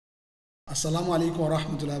Assalamu alaikum wa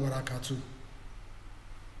rahmatullahi wa barakatuh.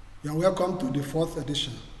 You are welcome to the 4th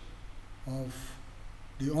edition of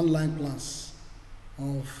the online class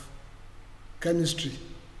of chemistry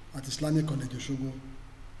at Islamic College Osogbo.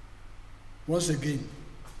 Once again,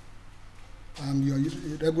 I am your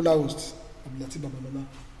regular host, Abdulatif Babalola.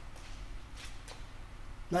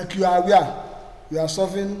 Like you are aware, we are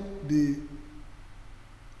solving the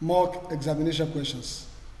mock examination questions.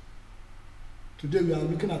 Today we are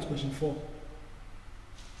looking at question 4.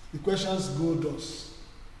 The questions go thus.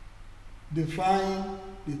 Define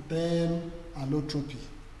the term allotropy.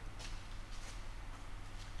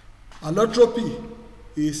 Allotropy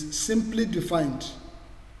is simply defined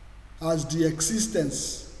as the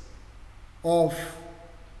existence of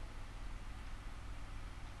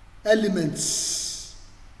elements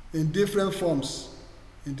in different forms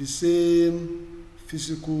in the same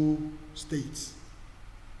physical state.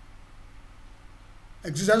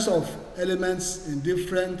 Existence of elements in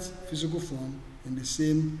different physical form in the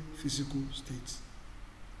same physical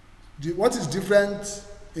state. What is different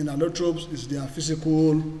in allotropes is their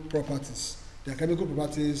physical properties. Their chemical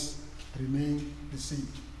properties remain the same.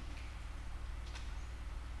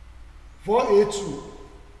 4A2.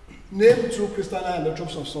 Name 2 crystalline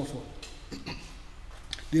allotropes of sulfur.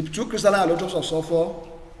 The 2 crystalline allotropes of sulfur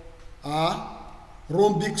are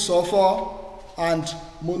rhombic sulfur and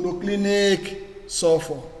monoclinic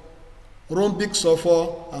sulfur. Rhombic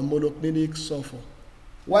sulfur and monoclinic sulfur.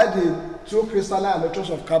 While the 2 crystalline allotropes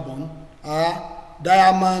of carbon are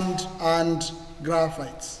diamond and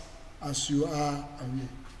graphite, as you are aware.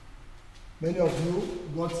 Many of you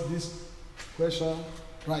got this question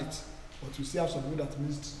right, but we still have some people that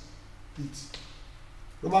missed it.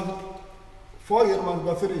 Roman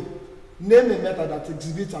 3. Name a method that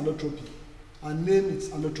exhibits allotropy and name its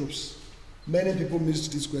allotropes. Many people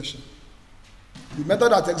missed this question. The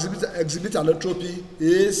method that exhibits allotropy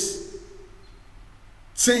is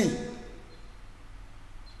tin.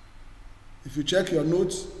 If you check your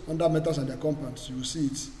notes under metals and their compounds, you will see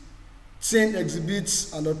it. Tin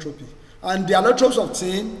exhibits allotropy. And the allotropes of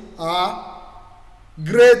tin are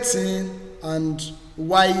gray tin and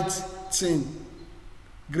white tin.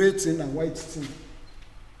 Gray tin and white tin.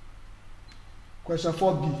 Question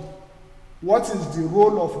 4b. What is the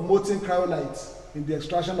role of molten cryolite in the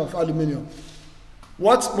extraction of aluminium?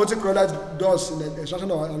 What molten cryolite does in the extraction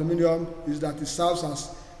of aluminium is that it serves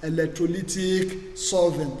as electrolytic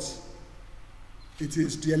solvent. It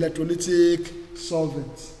is the electrolytic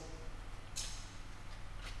solvent.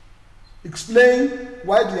 Explain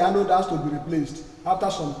why the anode has to be replaced after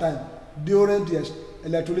some time during the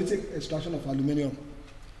electrolytic extraction of aluminium.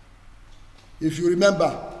 If you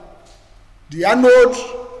remember, the anode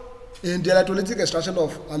in the electrolytic extraction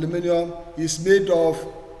of aluminium is made of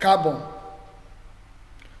carbon.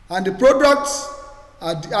 And the product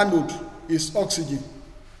at the anode is oxygen.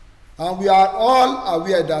 And we are all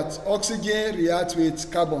aware that oxygen reacts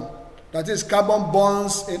with carbon. That is, carbon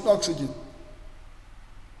bonds in oxygen.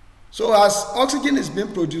 So as oxygen is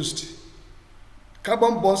being produced,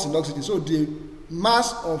 carbon bonds in oxygen. So the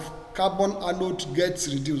mass of carbon anode gets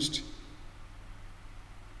reduced.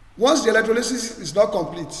 Once the electrolysis is not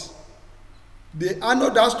complete, the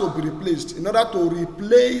anode has to be replaced in order to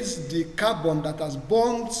replace the carbon that has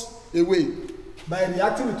burned away by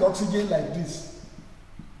reacting with oxygen like this.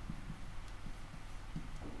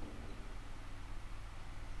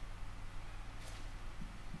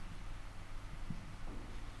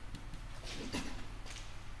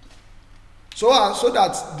 So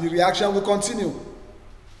that the reaction will continue.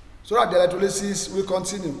 So that the electrolysis will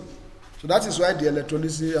continue. So that is why the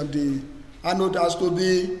electrolysis and the anode has to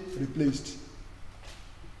be replaced.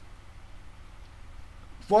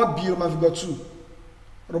 4b, Roman figure 2.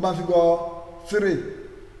 Roman figure 3.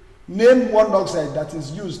 Name one oxide that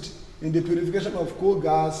is used in the purification of coal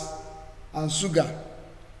gas and sugar.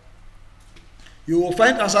 You will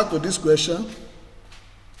find answer to this question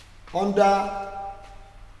under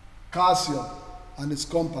calcium and its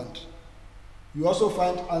compound. You also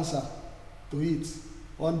find answer to it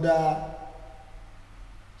under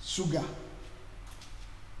sugar.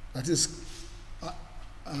 That is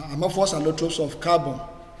amorphous allotropes of carbon.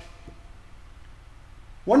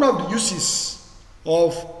 One of the uses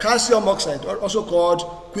of calcium oxide, also called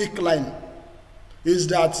quicklime, is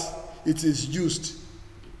that it is used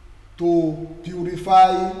to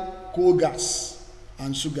purify coal gas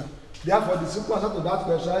and sugar. Therefore, the simple answer to that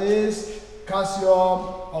question is calcium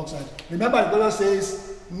oxide. Remember, the question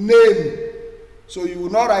says name. So you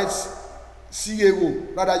will not write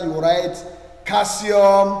CaO, rather you will write calcium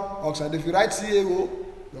oxide. If you write CaO,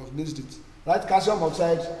 you have missed it. Write calcium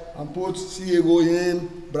oxide and put CaO in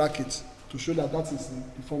brackets. to show that that is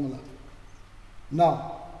the formula.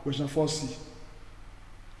 Now, question 4C.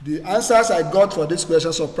 The answers I got for this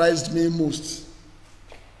question surprised me most,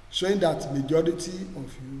 showing that majority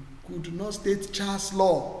of you could not state Charles'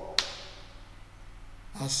 law.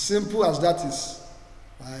 As simple as that is,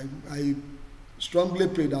 I strongly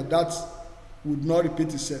pray that that would not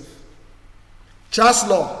repeat itself. Charles'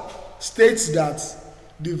 law states that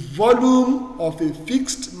the volume of a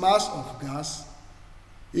fixed mass of gas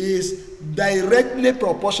is directly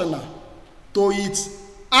proportional to its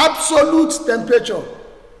absolute temperature,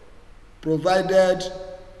 provided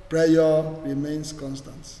pressure remains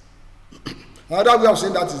constant. Another way of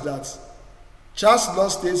saying that is that Charles' law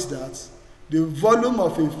states that the volume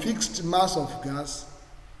of a fixed mass of gas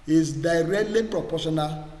is directly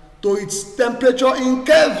proportional to its temperature in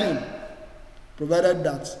Kelvin, provided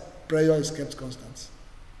that pressure is kept constant.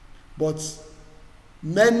 But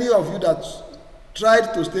many of you that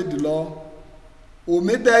tried to state the law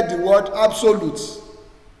omitted the word absolute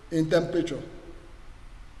in temperature.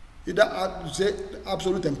 Either you say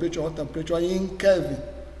absolute temperature or temperature in Kelvin.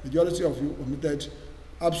 Majority of you omitted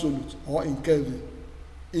absolute or in Kelvin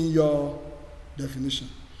in your definition.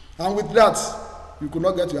 And with that, you could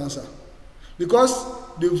not get your answer. Because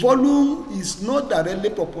the volume is not directly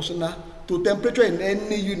proportional to temperature in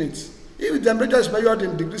any unit. If the temperature is measured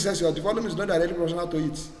in degrees Celsius, the volume is not directly proportional to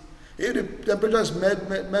it. If the temperature is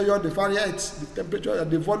measured in Fahrenheit,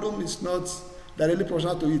 the volume is not directly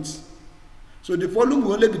proportional to it. So the volume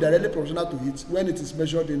will only be directly proportional to it when it is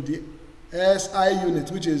measured in the SI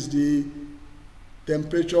unit, which is the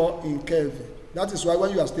temperature in Kelvin. That is why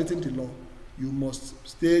when you are stating the law, you must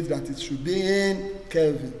state that it should be in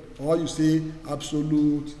Kelvin, or you say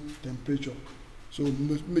absolute temperature. So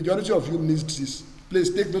majority of you missed this.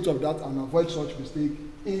 Please take note of that and avoid such mistake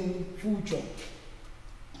in future.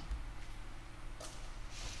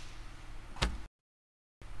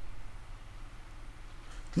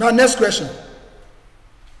 Now, next question.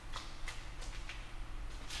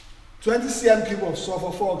 20 cm cube of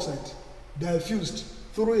sulfur 4 oxide diffused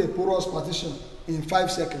through a porous partition in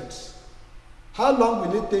 5 seconds. How long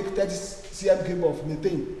will it take 30 cm cube of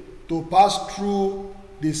methane to pass through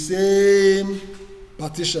the same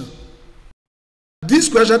partition? This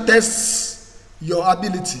question tests your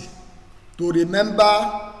ability to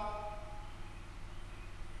remember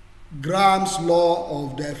Graham's law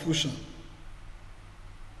of diffusion.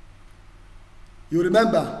 You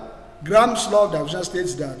remember, Graham's law of diffusion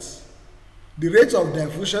states that the rate of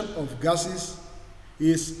diffusion of gases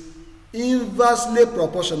is inversely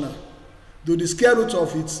proportional to the square root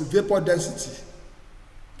of its vapor density,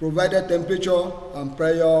 provided temperature and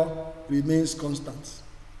pressure remains constant.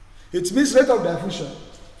 It means rate of diffusion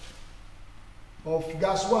of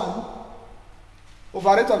gas 1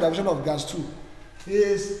 over rate of diffusion of gas 2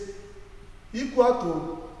 is equal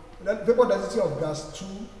to the vapor density of gas 2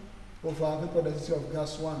 over vapor density of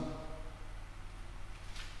gas 1.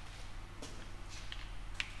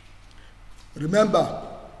 Remember,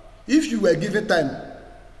 if you were given time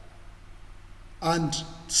and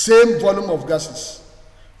same volume of gases,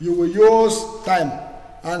 you will use time.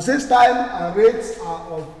 And since time and rates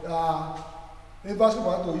are inversely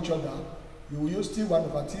proportional to each other, you will use T1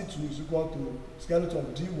 over T2 is equal to square root of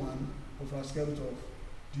D1 over square root of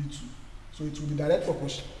D2. So it will be direct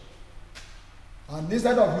proportion. And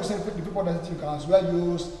instead of using the vapor density, you can as well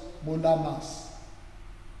use molar mass.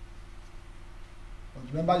 But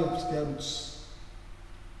remember your square roots.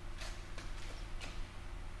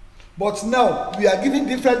 But now we are giving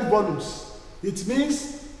different volumes. It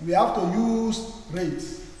means we have to use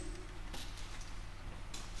rates.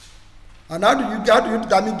 And how do you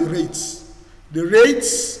determine the rates? The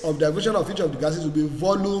rates of diffusion of each of the gases will be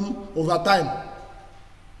volume over time.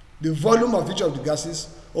 The volume of each of the gases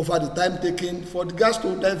over the time taken for the gas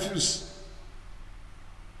to diffuse.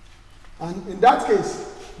 And in that case,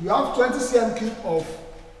 you have 20 cm cube of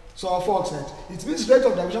sulfur oxide. It means rate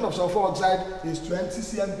of diffusion of sulfur oxide is 20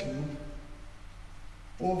 cm cube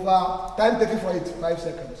over time taken for it, 5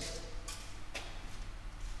 seconds.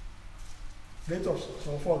 Rate of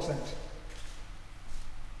sulfur oxide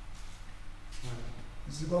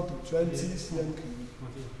is equal to 20 cm cube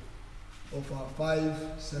over 5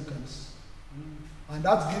 seconds. And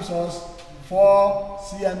that gives us 4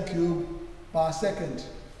 cm cube per second.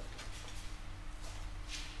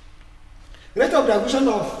 Rate of diffusion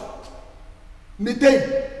of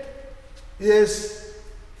methane is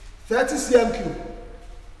 30 cm cube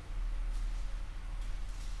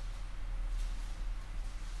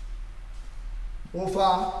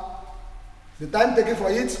over the time taken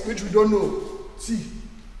for it, which we don't know, T.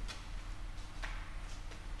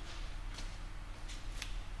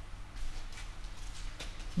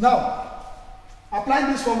 Now,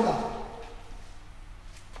 applying this formula,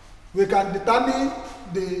 we can determine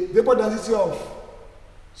the vapor density of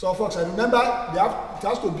sulfur oxide. Remember, it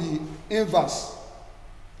has to be inverse.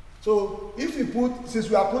 So if we put, since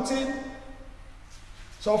we are putting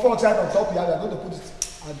sulfur oxide on top here, we are going to put it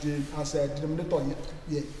at the, as a denominator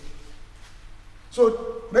here.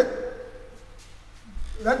 So vapor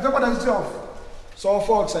density of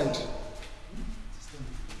sulfur oxide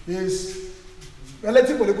is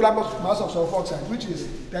relative molecular mass of sulfur oxide, which is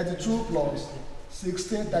 32 plus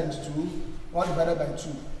 16 times 2, all divided by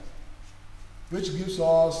 2, which gives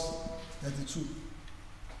us 32.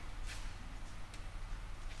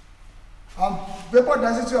 And vapor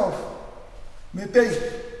density of methane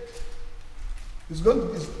is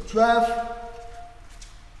 12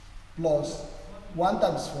 plus 1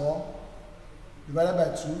 times 4 divided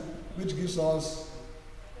by 2, which gives us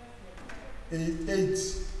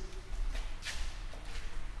 8.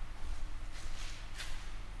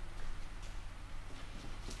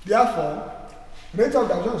 Therefore, rate of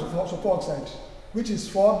division of sulfur oxide, which is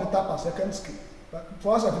 4 meter per second,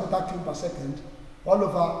 4 centimeter cube per second, all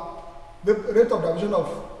over the rate of division of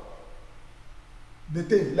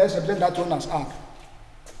methane, let's represent that one as R,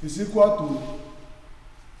 is equal to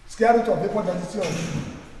square root of vapor density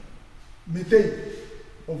of methane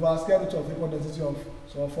over square root of vapor density of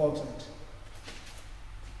sulfur oxide.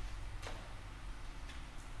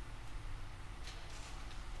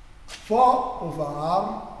 Four over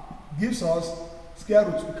R gives us square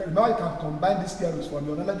root. Now you can combine these square roots from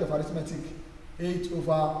your knowledge of arithmetic. 8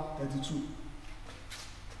 over 32.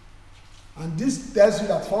 And this tells you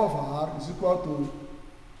that 4 over R is equal to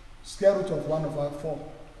square root of 1 over 4.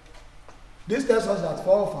 This tells us that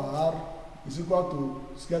 4 over R is equal to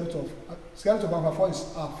square root of 1 over 4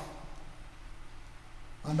 is half.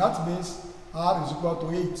 And that means R is equal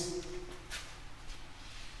to 8.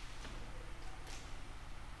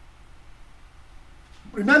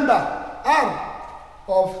 Remember, R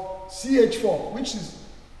of CH4, which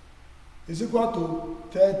is equal to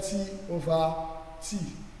 30 over T.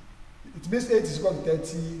 It means 8 is equal to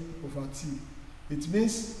 30 over T. It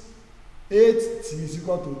means 8T is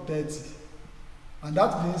equal to 30. And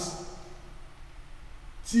that means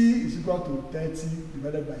T is equal to 30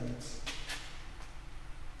 divided by 8.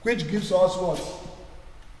 Which gives us what?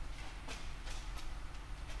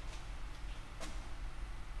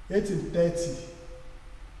 8 in 30.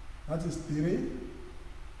 That is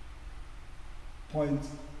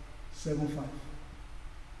 3.75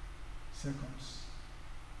 seconds.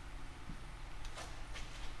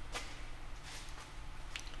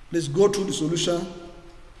 Let's go through the solution,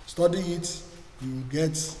 study it, you will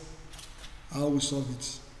get how we solve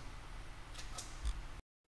it.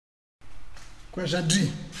 Question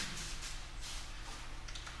D.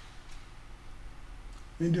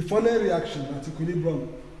 In the following reaction at equilibrium,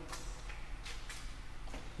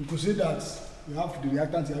 you could see that we have the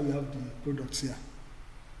reactant here, we have the products here.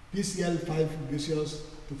 PCl5 gaseous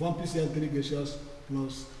to form PCl3 gaseous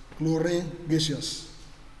plus chlorine gaseous.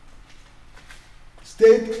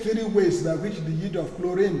 State 3 ways by which the yield of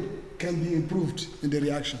chlorine can be improved in the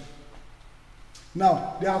reaction.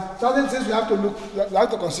 Now, there are certain things we have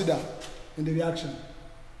to consider in the reaction.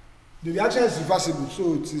 The reaction is reversible,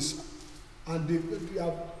 so it is, and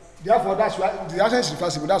therefore that's why the reaction is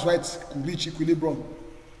reversible. That's why it could reach equilibrium.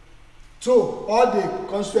 So all the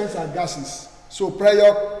constituents are gases. So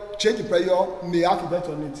change in pressure may have effect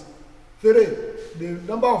on it. 3, the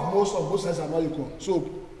number of moles on both sides are not equal. So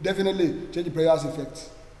definitely change in pressure has effect.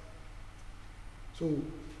 So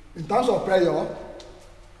in terms of pressure,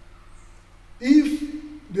 if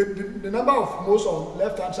the number of moles on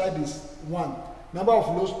left hand side is 1, number of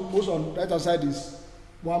moles on right hand side is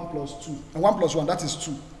 1 plus 2, and 1 plus 1, that is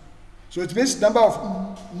 2. So it means number of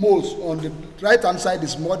moles on the right hand side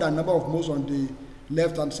is more than number of moles on the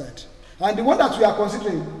left hand side. And the one that we are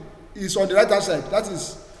considering is on the right hand side, that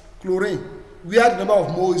is chlorine, where the number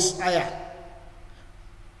of moles is higher.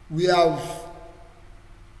 We have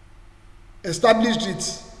established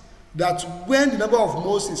it that when the number of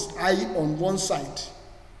moles is high on one side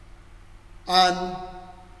and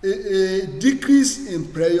a decrease in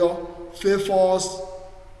pressure favors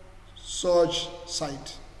such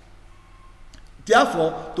side.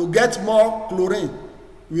 Therefore, to get more chlorine,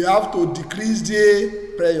 we have to decrease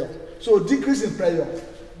the pressure. So decreasing the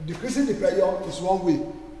pressure is one way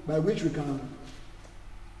by which we can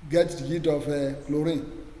get the yield of chlorine.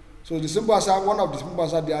 So the simple answer, one of the simple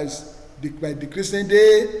answers there is by decreasing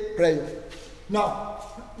the pressure. Now,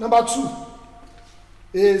 number 2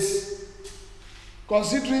 is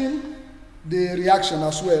considering the reaction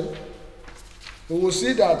as well. We will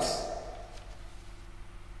see that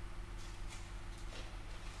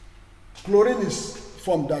chlorine is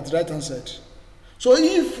formed at the right hand side. So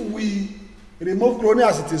if we remove chlorine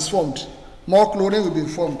as it is formed, more chlorine will be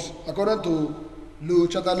formed according to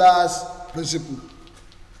Le-Chatelain's principle.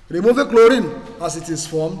 Removing chlorine as it is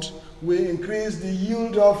formed will increase the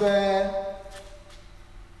yield of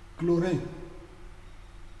chlorine.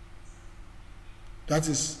 That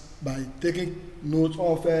is by taking note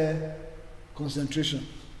of concentration.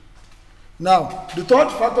 Now, the third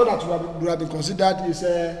factor that would have been considered is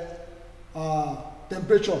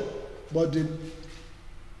temperature, but the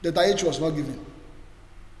delta H was not given.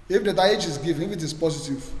 If delta H is given, if it is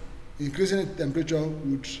positive, increasing the temperature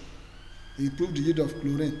would improve the yield of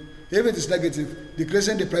chlorine. If it is negative,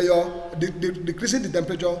 decreasing the pressure, decreasing the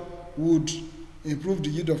temperature would improve the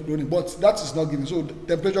yield of chlorine. But that is not given, so the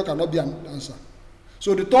temperature cannot be an answer.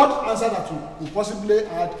 So the third answer that we possibly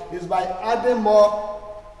add is by adding more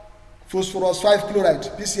phosphorus 5 chloride,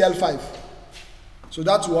 PCl5. So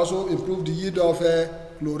that will also improve the yield of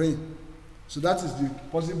chlorine. So that is the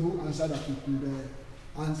possible answer that we could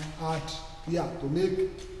add here to make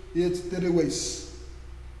it 3 ways.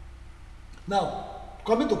 Now,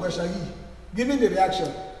 coming to question E, given the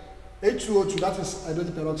reaction H2O2, that is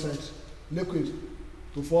hydrogen peroxide liquid,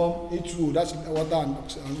 to form H2O, that's water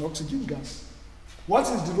and oxygen gas. What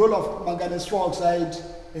is the role of manganese 4 oxide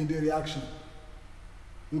in the reaction?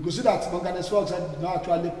 You could see that manganese 4 oxide did not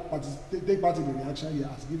actually take part in the reaction here,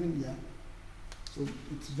 as given here. So it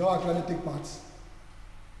does not actually take part.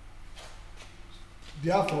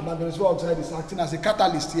 Therefore, manganese 4 oxide is acting as a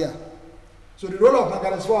catalyst here. So the role of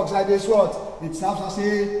manganese 4 oxide is what? It serves as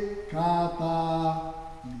a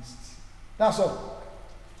catalyst. That's all.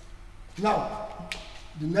 Now,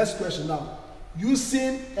 the next question now.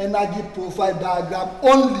 Using energy profile diagram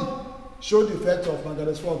only show the effect of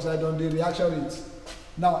manganese 4 oxide on the reaction rate.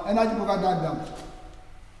 Now, energy profile diagram.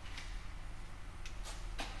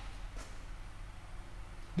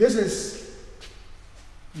 This is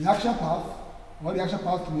reaction path or reaction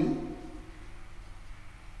pathway.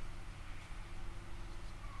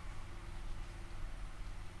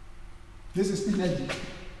 This is energy.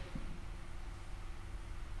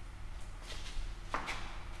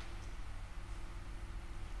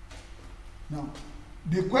 Now,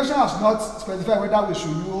 the question has not specified whether we should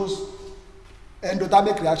use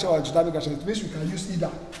endothermic reaction or exothermic reaction. It means we can use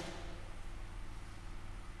either.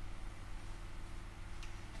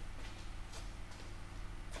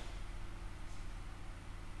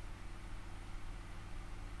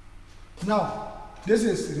 Now, this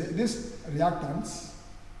is this reactant.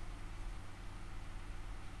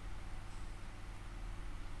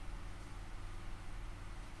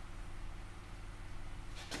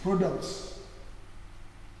 Products.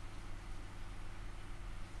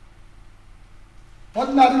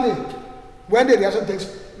 Ordinarily, when the reaction is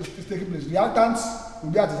taking place, reactants will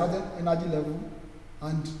be at a certain energy level,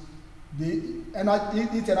 and the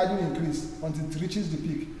heat energy will increase until it reaches the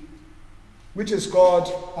peak, which is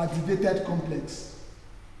called activated complex.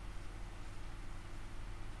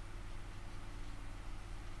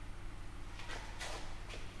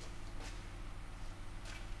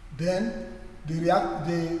 Then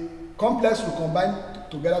the complex will combine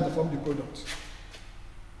together to form the product.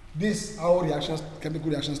 This is how chemical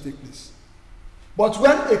reactions take place. But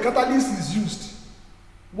when a catalyst is used,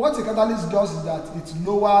 what a catalyst does is that it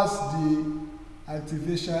lowers the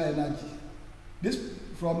activation energy. This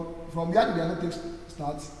from where the reaction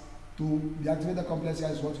starts to the activated complex here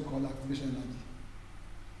is what we call activation energy.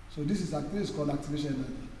 So this is called activation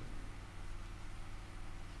energy.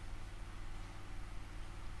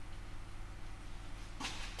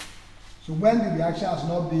 So when the reaction has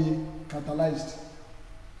not been catalyzed,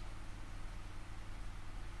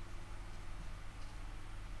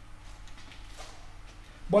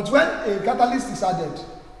 but when a catalyst is added,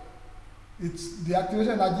 the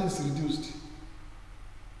activation energy is reduced.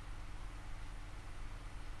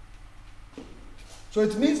 So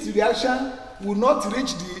it means the reaction will not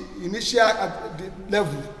reach the initial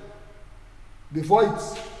level before it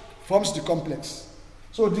forms the complex.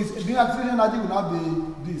 So the activation energy will now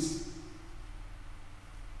be this.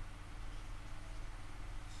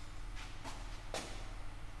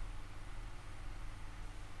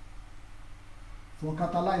 For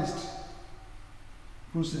catalyzed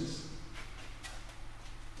process.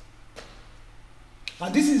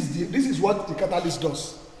 And this is what the catalyst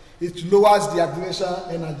does. It lowers the activation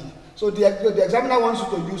energy. So the examiner wants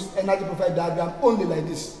you to use energy profile diagram only like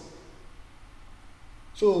this.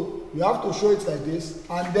 So you have to show it like this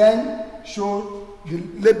and then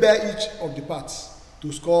label each of the parts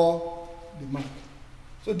to score the mark.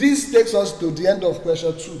 So this takes us to the end of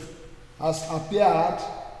question 2 as appeared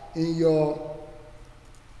in your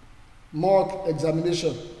mock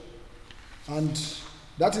examination, and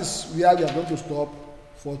that is where we are going to stop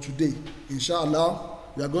for today. Inshallah,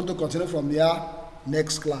 we are going to continue from here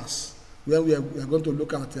next class, where we are going to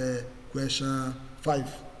look at question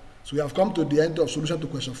 5. So we have come to the end of solution to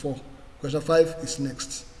question 4. Question 5 is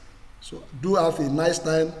next. So do have a nice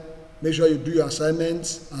time. Make sure you do your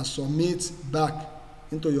assignments and submit back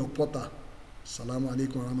into your portal. Assalamu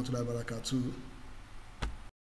alaikum wa rahmatullahi wa barakatuh.